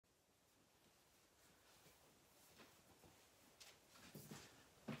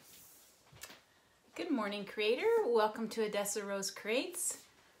Good morning, creator. Welcome to Odessa Rose Creates.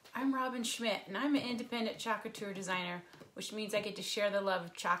 I'm Robin Schmidt, and I'm an independent chalk couture designer, which means I get to share the love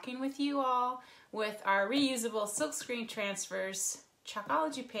of chalking with you all with our reusable silkscreen transfers,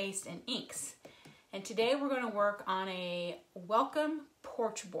 Chalkology paste, and inks. And today we're going to work on a welcome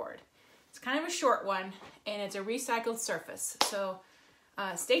porch board. It's kind of a short one, and it's a recycled surface. So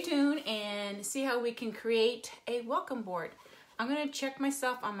stay tuned and see how we can create a welcome board. I'm going to check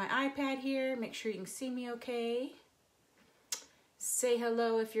myself on my iPad here, make sure you can see me okay. Say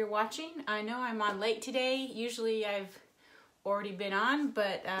hello if you're watching. I know I'm on late today. Usually I've already been on,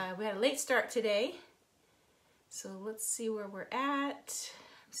 but we had a late start today. So let's see where we're at.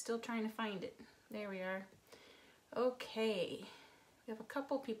 I'm still trying to find it. There we are. Okay, we have a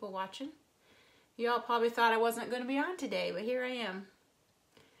couple people watching. You all probably thought I wasn't going to be on today, but here I am.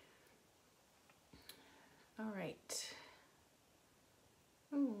 All right.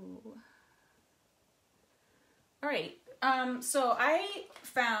 Ooh. All right. So I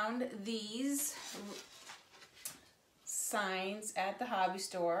found these signs at the hobby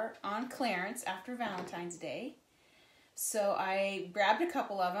store on clearance after Valentine's Day. So I grabbed a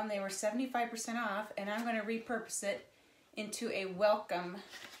couple of them. They were 75% off, and I'm going to repurpose it into a welcome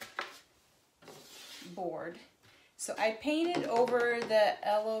board. So I painted over the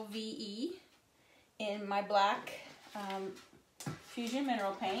LOVE in my black Fusion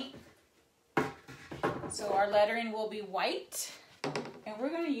mineral paint. So our lettering will be white, and we're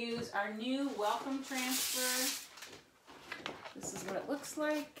going to use our new welcome transfer. This is what it looks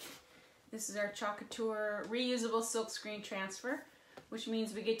like. This is our Chalk Couture reusable silkscreen transfer, which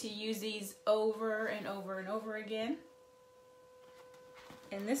means we get to use these over and over and over again.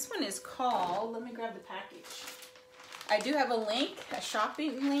 And this one is called, let me grab the package. I do have a link, a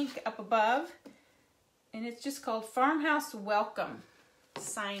shopping link up above, and it's just called Farmhouse Welcome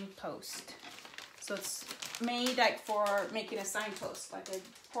Signpost. So it's made like for making a signpost, like a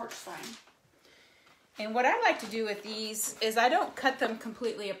porch sign. And what I like to do with these is I don't cut them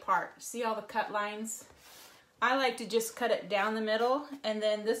completely apart. See all the cut lines? I like to just cut it down the middle, and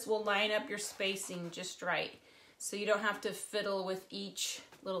then this will line up your spacing just right. So you don't have to fiddle with each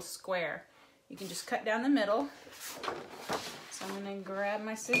little square. You can just cut down the middle. So I'm gonna grab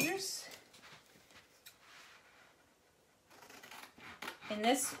my scissors. And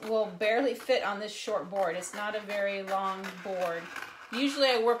this will barely fit on this short board. It's not a very long board. Usually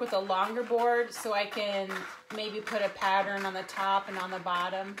I work with a longer board so I can maybe put a pattern on the top and on the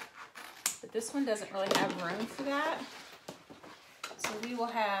bottom. But this one doesn't really have room for that. So we will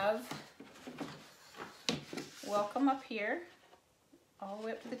have welcome up here, all the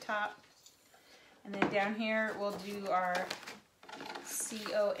way up to the top. And then down here we'll do our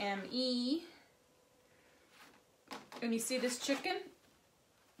COME. And you see this chicken?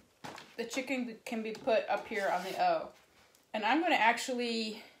 The chicken can be put up here on the O. And I'm going to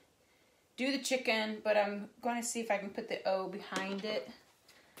actually do the chicken, but I'm going to see if I can put the O behind it.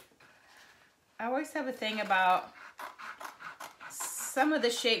 I always have a thing about some of the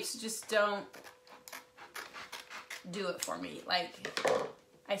shapes just don't do it for me. Like,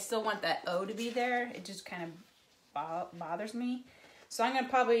 I still want that O to be there. It just kind of bothers me. So I'm going to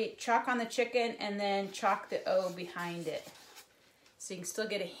probably chalk on the chicken and then chalk the O behind it. So you can still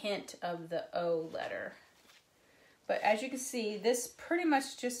get a hint of the O letter. But as you can see, this pretty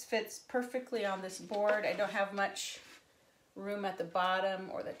much just fits perfectly on this board. I don't have much room at the bottom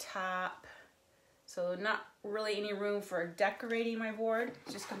or the top. So not really any room for decorating my board.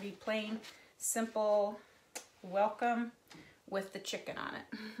 It's just gonna be plain, simple, welcome with the chicken on it.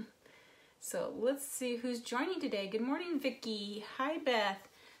 So let's see who's joining today. Good morning, Vicky. Hi, Beth.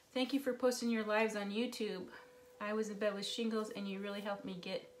 Thank you for posting your lives on YouTube. I was in bed with shingles, and you really helped me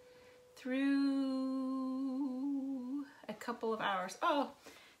get through a couple of hours. Oh,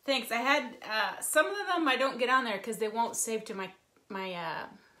 thanks. I had some of them I don't get on there because they won't save to my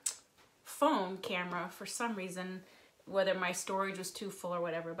phone camera for some reason, whether my storage was too full or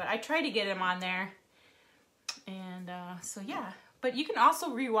whatever. But I try to get them on there, and so yeah. But you can also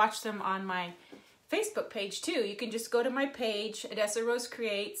rewatch them on my Facebook page too. You can just go to my page, Odessa Rose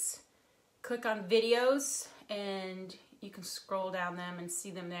Creates, click on videos, and you can scroll down them and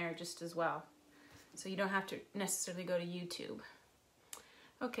see them there just as well. So you don't have to necessarily go to YouTube.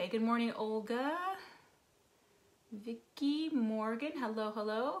 Okay, good morning, Olga. Vicky, Morgan, hello,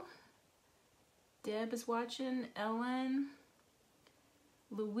 hello. Deb is watching, Ellen.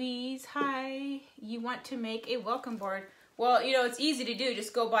 Louise, hi. You want to make a welcome board. Well, you know, it's easy to do,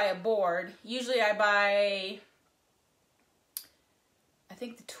 just go buy a board. Usually I buy, I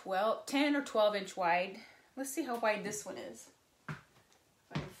think the 10 or 12 inch wide. Let's see how wide this one is. If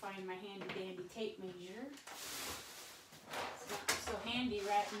I can find find my handy dandy tape measure. It's not so handy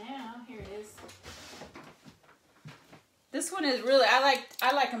right now. Here it is. This one is really, I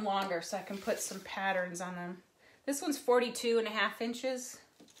like them longer so I can put some patterns on them. This one's 42.5 inches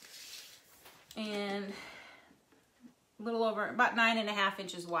and a little over, about 9.5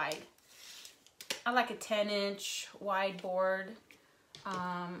 inches wide. I like a 10-inch wide board.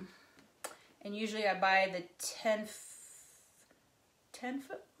 And usually I buy the 10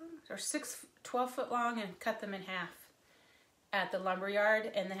 foot long or 12 foot long and cut them in half at the lumber yard,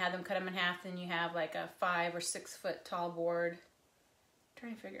 and then have them cut them in half. Then you have like a 5 or 6 foot tall board. I'm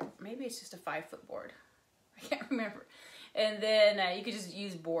trying to figure, maybe it's just a 5 foot board. I can't remember. And then you could just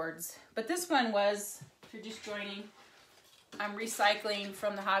use boards. But this one was, if you're just joining, I'm recycling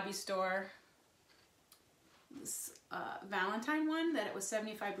from the hobby store. This Valentine one that it was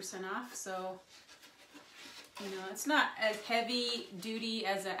 75% off, so you know it's not as heavy duty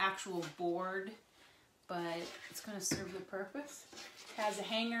as an actual board, but it's going to serve the purpose. It has a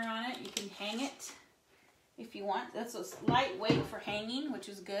hanger on it. You can hang it if you want. That's a lightweight for hanging, which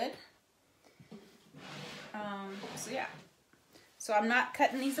is good. So yeah, so I'm not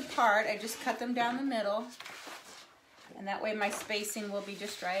cutting these apart. I just cut them down the middle. And that way my spacing will be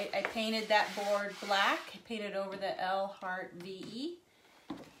just right. I painted that board black. I painted over the L Heart VE.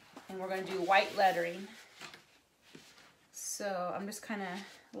 And we're going to do white lettering. So I'm just kind of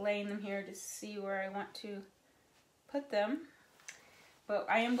laying them here to see where I want to put them. But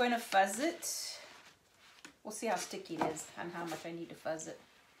I am going to fuzz it. We'll see how sticky it is and how much I need to fuzz it.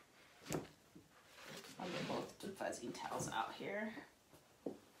 I'll get both the fuzzing towels out here.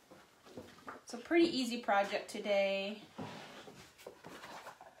 It's a pretty easy project today.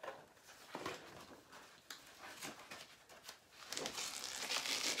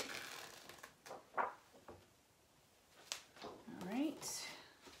 All right.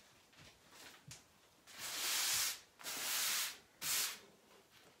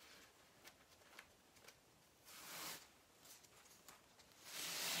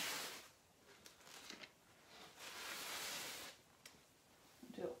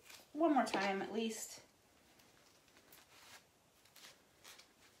 One more time at least.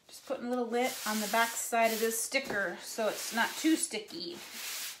 Just putting a little lint on the back side of this sticker so it's not too sticky.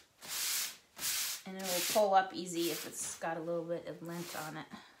 And it will pull up easy if it's got a little bit of lint on it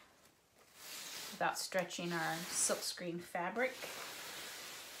without stretching our silkscreen fabric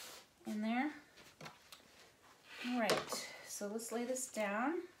in there. All right, so let's lay this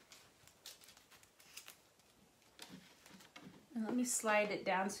down. And let me slide it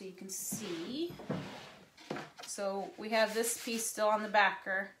down so you can see. So we have this piece still on the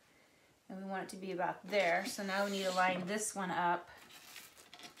backer, and we want it to be about there. So now we need to line this one up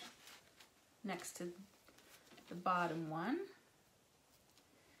next to the bottom one.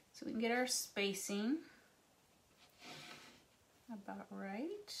 So we can get our spacing about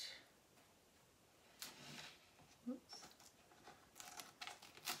right. Oops.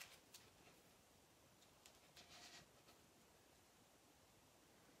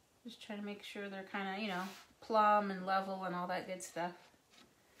 Just try to make sure they're kind of, you know, plumb and level and all that good stuff.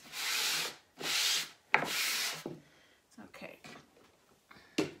 Okay.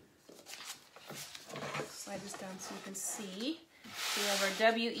 Slide this down so you can see. We have our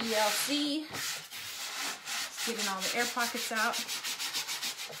WELC. Just getting all the air pockets out.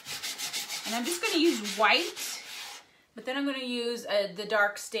 And I'm just going to use white, but then I'm going to use the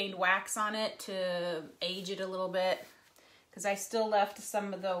dark stained wax on it to age it a little bit. Because I still left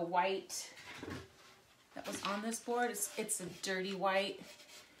some of the white that was on this board. It's a dirty white.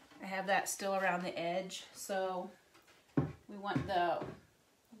 I have that still around the edge. So we want the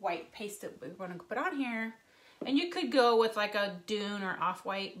white paste that we're going to put on here. And you could go with like a dune or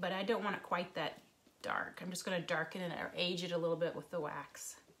off-white, but I don't want it quite that dark. I'm just going to darken it or age it a little bit with the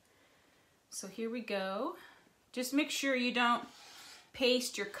wax. So here we go. Just make sure you don't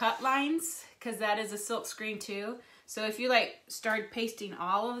paste your cut lines, because that is a silk screen too. So if you like start pasting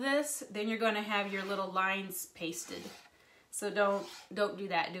all of this, then you're going to have your little lines pasted. So don't do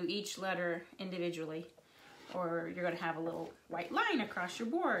that. Do each letter individually, or you're going to have a little white line across your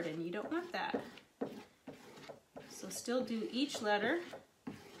board, and you don't want that. So still do each letter.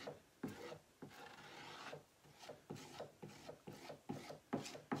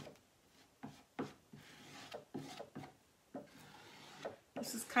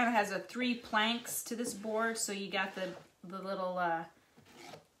 This is kind of has 3 planks to this board, so you got the little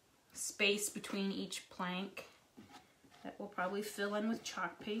space between each plank. That will probably fill in with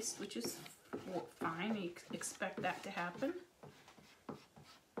chalk paste, which is fine. You expect that to happen.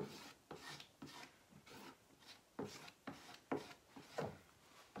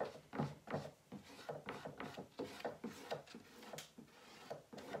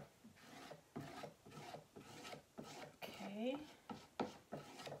 Okay.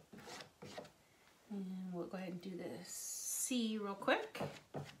 And we'll go ahead and do this C real quick.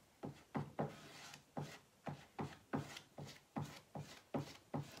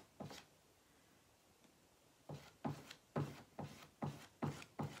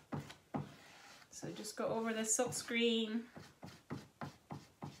 So just go over the silk screen.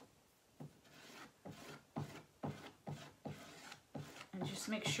 And just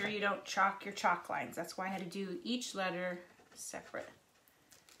make sure you don't chalk your chalk lines. That's why I had to do each letter separate.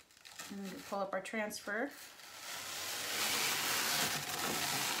 And then pull up our transfer.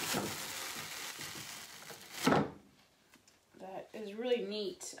 That is really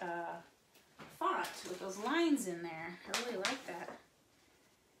neat font with those lines in there. I really like that.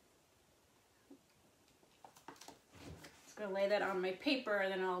 Just gonna lay that on my paper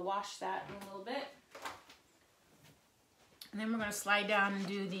and then I'll wash that in a little bit. And then we're gonna slide down and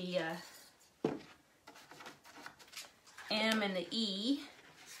do the M and the E.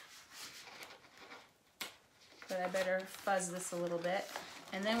 But I better fuzz this a little bit.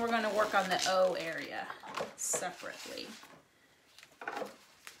 And then we're going to work on the O area separately.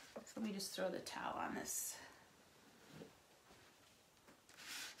 So let me just throw the towel on this.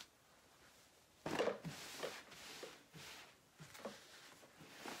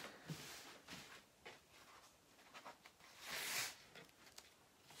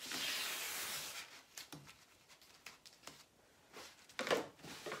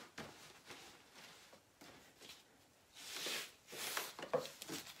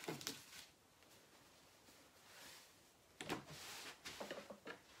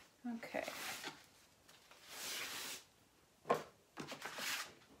 Okay.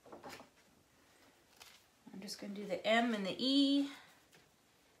 I'm just going to do the M and the E.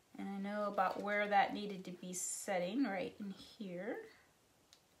 And I know about where that needed to be setting right in here.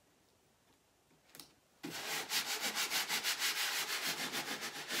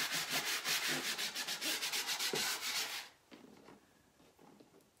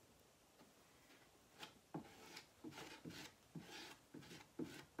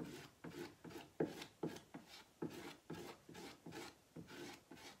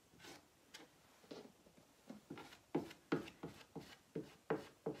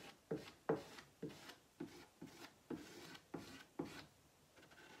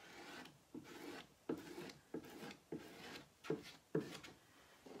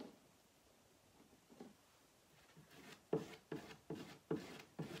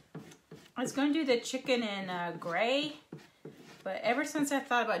 I was going to do the chicken in gray, but ever since I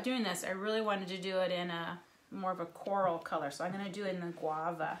thought about doing this, I really wanted to do it in a more of a coral color. So I'm going to do it in the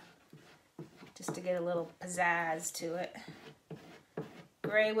guava, just to get a little pizzazz to it.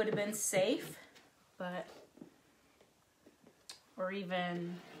 Gray would have been safe, but, or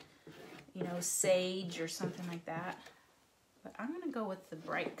even, you know, sage or something like that. But I'm going to go with the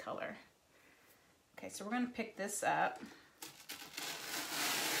bright color. Okay, so we're going to pick this up.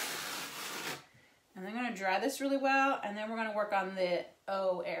 And I'm going to dry this really well, and then we're going to work on the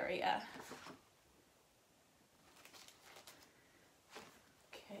O area.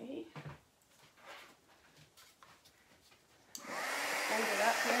 Okay. Hold it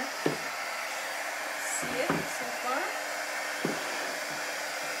up here. See it so far?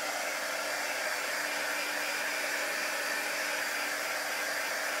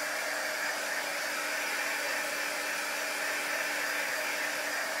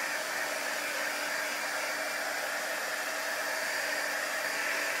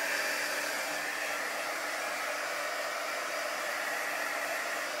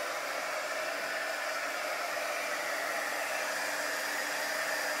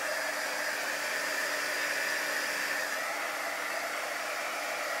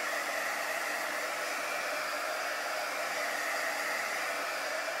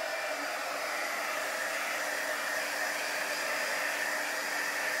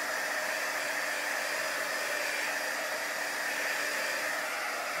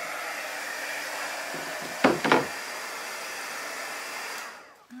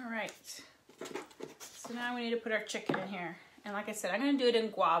 So now we need to put our chicken in here. And like I said, I'm going to do it in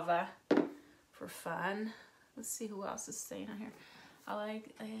guava for fun. Let's see who else is staying on here. I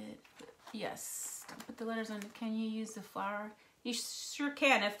like it. Yes. Don't put the letters on. Can you use the flower? You sure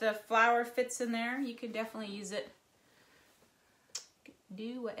can. If the flower fits in there, you can definitely use it.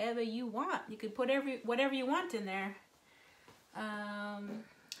 Do whatever you want. You could put whatever you want in there.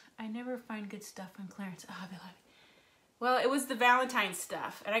 I never find good stuff on clearance. Oh, I love it. Well, it was the Valentine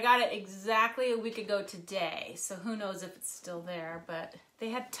stuff, and I got it exactly a week ago today, so who knows if it's still there, but they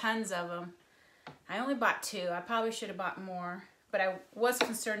had tons of them. I only bought 2. I probably should have bought more, but I was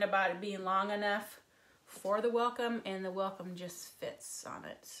concerned about it being long enough for the welcome, and the welcome just fits on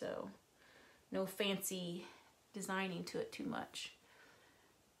it. So no fancy designing to it too much.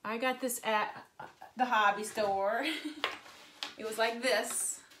 I got this at the hobby store. It was like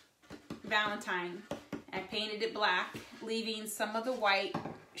this, Valentine. I painted it black, leaving some of the white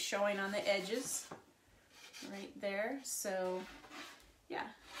showing on the edges right there. So yeah,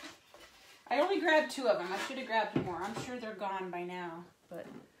 I only grabbed 2 of them. I should have grabbed more. I'm sure they're gone by now, but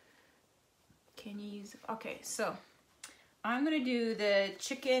can you use, okay, so I'm gonna do the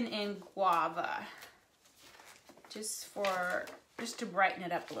chicken and guava just to brighten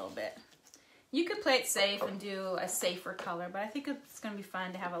it up a little bit. You could play it safe and do a safer color, but I think it's gonna be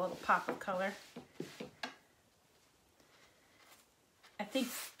fun to have a little pop of color. I think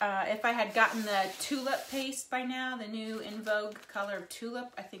if I had gotten the tulip paste by now, the new in vogue color of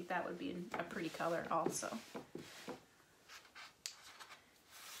tulip, I think that would be a pretty color also.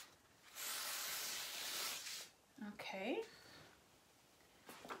 Okay,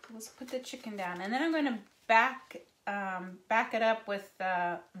 let's put the chicken down, and then I'm going to back it up with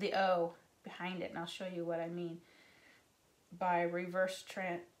the O behind it, and I'll show you what I mean by reverse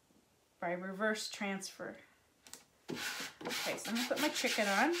transfer. Okay, so I'm going to put my chicken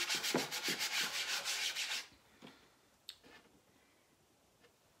on.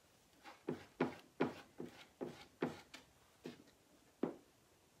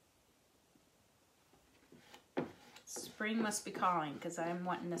 Spring must be calling because I'm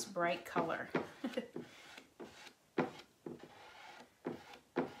wanting this bright color. See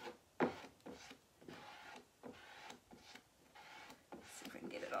if I can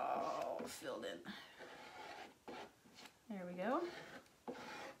get it all filled in. There we go.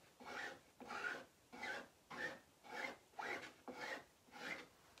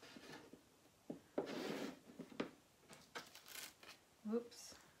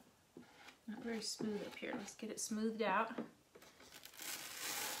 Whoops. Not very smooth up here. Let's get it smoothed out.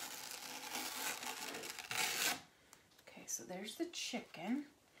 Okay, so there's the chicken.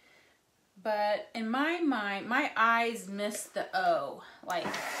 But in my mind, my eyes miss the O. Like,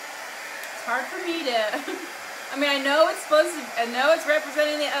 it's hard for me to... I mean, I know it's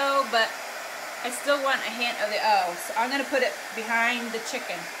representing the O, but I still want a hint of the O. So I'm going to put it behind the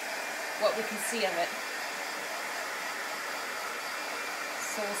chicken, what we can see of it.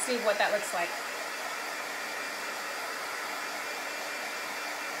 So we'll see what that looks like.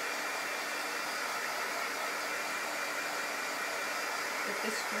 Get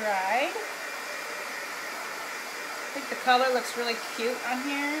this dried. I think the color looks really cute on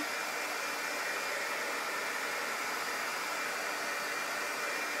here.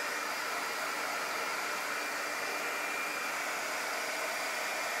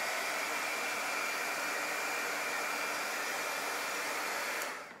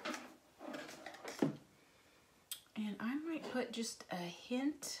 Put just a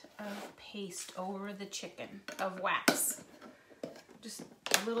hint of paste over the chicken, of wax. Just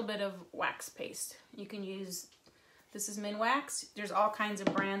a little bit of wax paste. You can use, this is Minwax. There's all kinds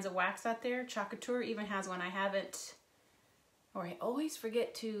of brands of wax out there. Couture even has one. I haven't, or I always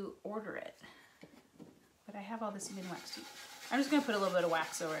forget to order it. But I have all this Minwax too. I'm just gonna put a little bit of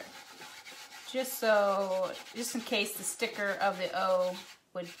wax over it. Just in case the sticker of the O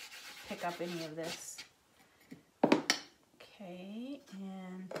would pick up any of this. Okay,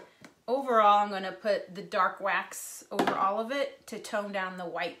 and overall I'm going to put the dark wax over all of it to tone down the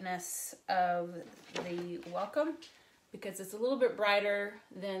whiteness of the welcome, because it's a little bit brighter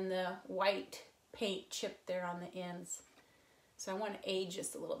than the white paint chip there on the ends. So I want to age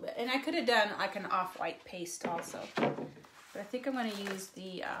just a little bit. And I could have done like an off-white paste also, but I think I'm going to use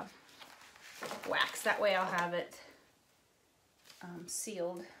the wax. That way I'll have it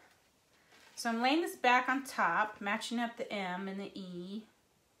sealed. So I'm laying this back on top, matching up the M and the E.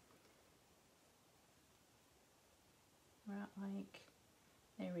 About like,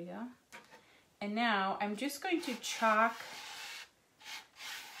 there we go. And now I'm just going to chalk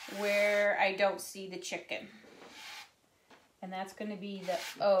where I don't see the chicken. And that's going to be the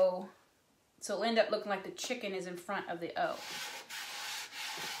O. So it'll end up looking like the chicken is in front of the O.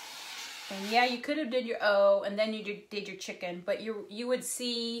 And yeah, you could have did your O and then you did your chicken, but you would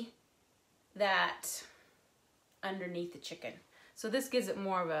see that underneath the chicken. So this gives it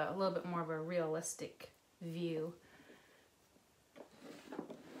more of a little bit more of a realistic view.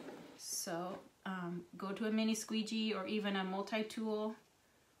 So go to a mini squeegee or even a multi-tool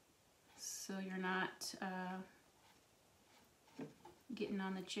so you're not getting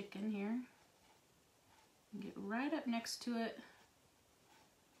on the chicken here. Get right up next to it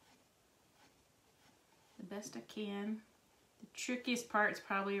the best I can. The trickiest part is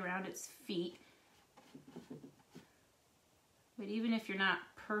probably around its feet. But even if you're not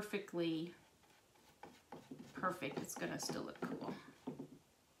perfectly perfect, it's gonna still look cool.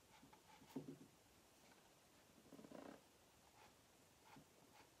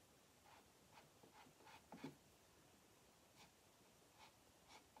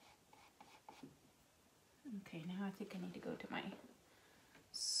 Okay, now I think I need to go to my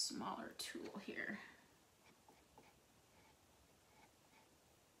smaller tool here.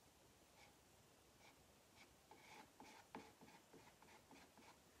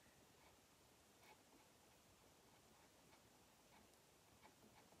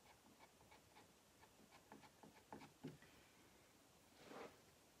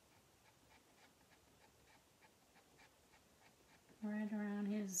 Right around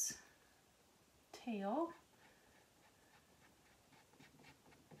his tail.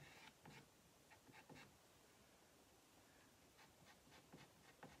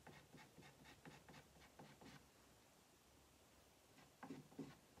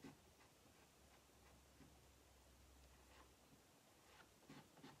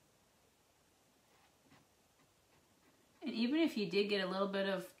 And even if you did get a little bit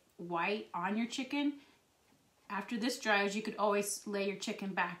of white on your chicken, after this dries, you could always lay your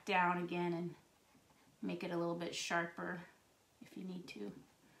chicken back down again and make it a little bit sharper if you need to.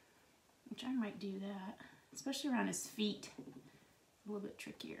 Which I might do that, especially around his feet. It's a little bit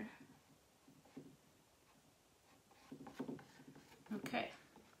trickier. Okay,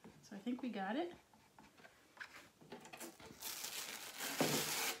 so I think we got it.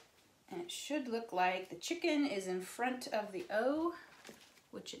 And it should look like the chicken is in front of the O,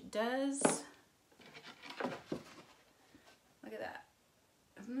 which it does. Look at that.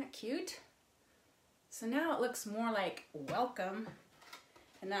 Isn't that cute? So now it looks more like welcome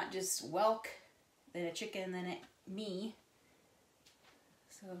and not just welk, then a chicken, then a me.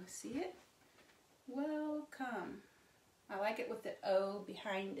 So see it? Welcome. I like it with the O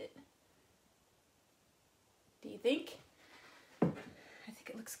behind it. Do you think? I think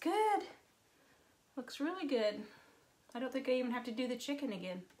it looks good. Looks really good. I don't think I even have to do the chicken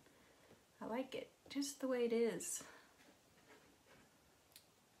again. I like it just the way it is.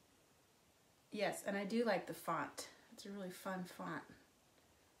 Yes, and I do like the font. It's a really fun font.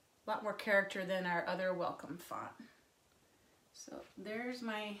 A lot more character than our other welcome font. So there's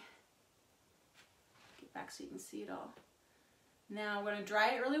my, get back so you can see it all. Now I'm going to dry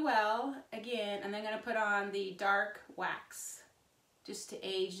it really well again, and then I'm going to put on the dark wax just to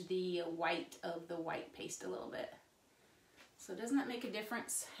age the white of the white paste a little bit. So doesn't that make a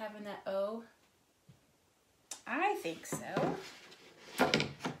difference having that O? I think so.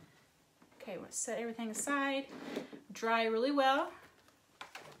 Okay, we'll set everything aside, dry really well,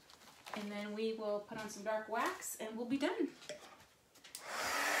 and then we will put on some dark wax and we'll be done.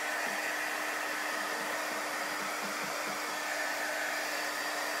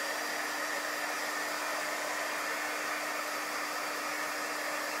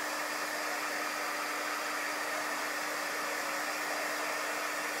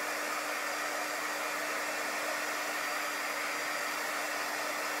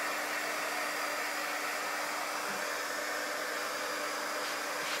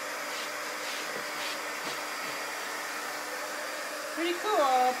 Pretty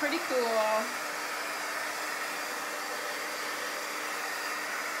cool, pretty cool.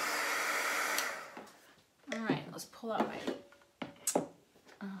 All right, let's pull out my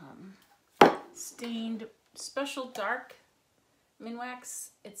stained special dark Minwax.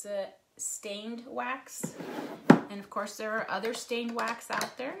 It's a stained wax. And of course there are other stained wax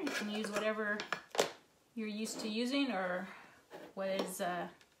out there. You can use whatever you're used to using or what is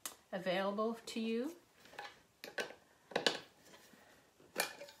available to you.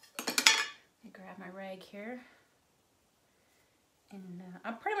 Grab my rag here, and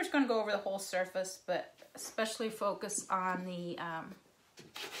I'm pretty much going to go over the whole surface, but especially focus on the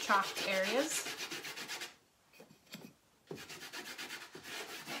chalked areas.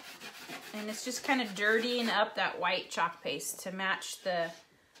 And it's just kind of dirtying up that white chalk paste to match the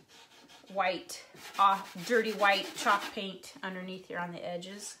white, dirty white chalk paint underneath here on the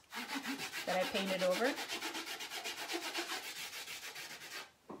edges that I painted over.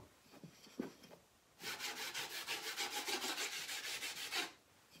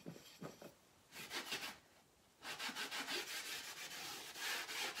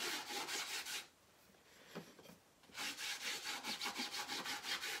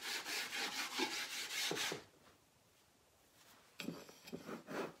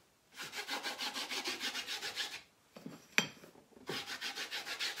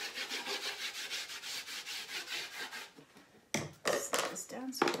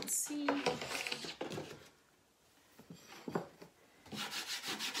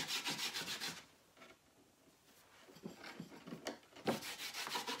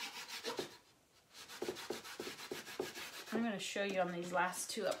 show you on these last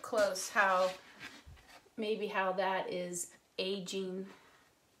two up close how that is aging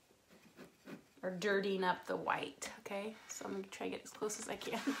or dirtying up the white. Okay, so I'm going to try to get as close as I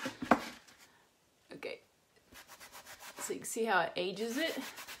can. Okay, so you can see how it ages it.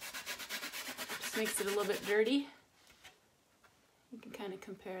 Just makes it a little bit dirty. You can kind of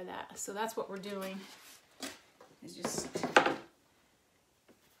compare that. So that's what we're doing, is just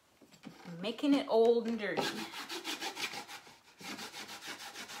making it old and dirty.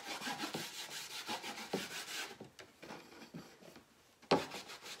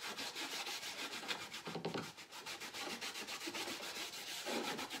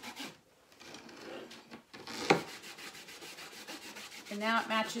 And now it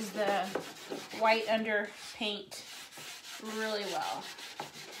matches the white under paint really well.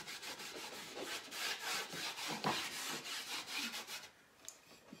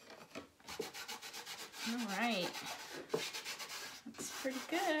 All right, looks pretty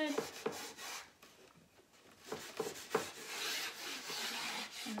good.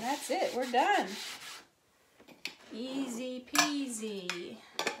 And that's it, we're done. Easy peasy.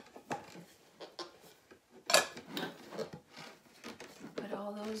 Put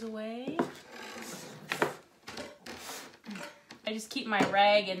all those away. I just keep my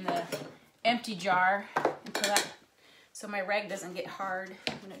rag in the empty jar until so my rag doesn't get hard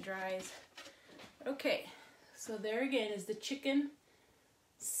when it dries. Okay, so there again is the chicken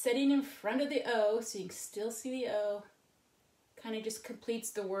sitting in front of the O, so you can still see the O. Kind of just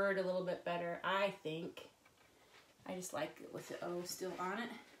completes the word a little bit better, I think. I just like it with the O still on it.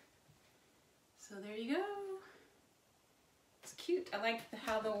 So there you go. It's cute. I like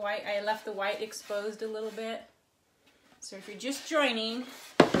how the white, I left the white exposed a little bit. So if you're just joining,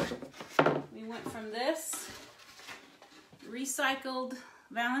 we went from this recycled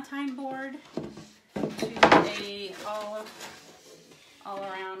Valentine board to a all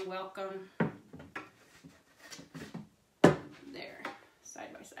around welcome. There,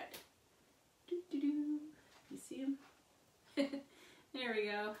 side by side. Doo-doo-doo. You see them? There we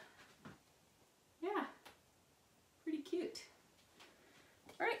go. Yeah, pretty cute.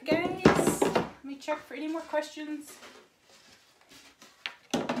 All right, guys, let me check for any more questions,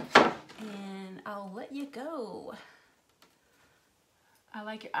 and I'll let you go. I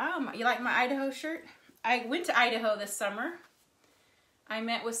like your, you like my Idaho shirt? I went to Idaho this summer. I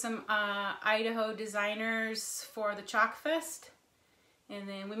met with some Idaho designers for the Chalk Fest, and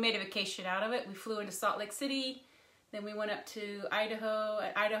then we made a vacation out of it. We flew into Salt Lake City, then we went up to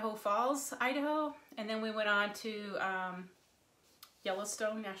Idaho Falls, Idaho, and then we went on to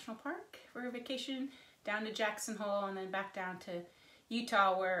Yellowstone National Park for a vacation, down to Jackson Hole, and then back down to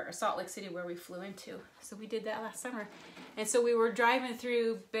Utah, or Salt Lake City, where we flew into. So we did that last summer. And so we were driving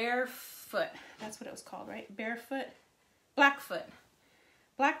through Barefoot. That's what it was called, right? Blackfoot,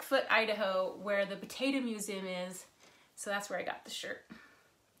 Idaho, where the Potato Museum is. So that's where I got the shirt.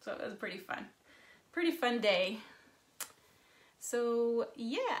 So it was pretty fun. Pretty fun day. So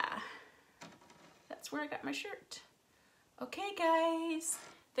yeah, that's where I got my shirt. Okay, guys.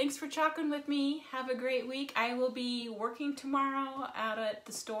 Thanks for chalking with me. Have a great week. I will be working tomorrow out at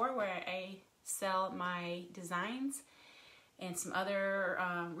the store where I sell my designs and some other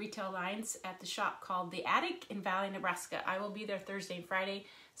retail lines at the shop called The Attic in Valley, Nebraska. I will be there Thursday and Friday,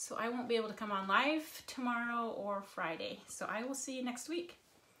 so I won't be able to come on live tomorrow or Friday. So I will see you next week.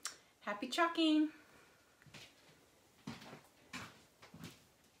 Happy chalking.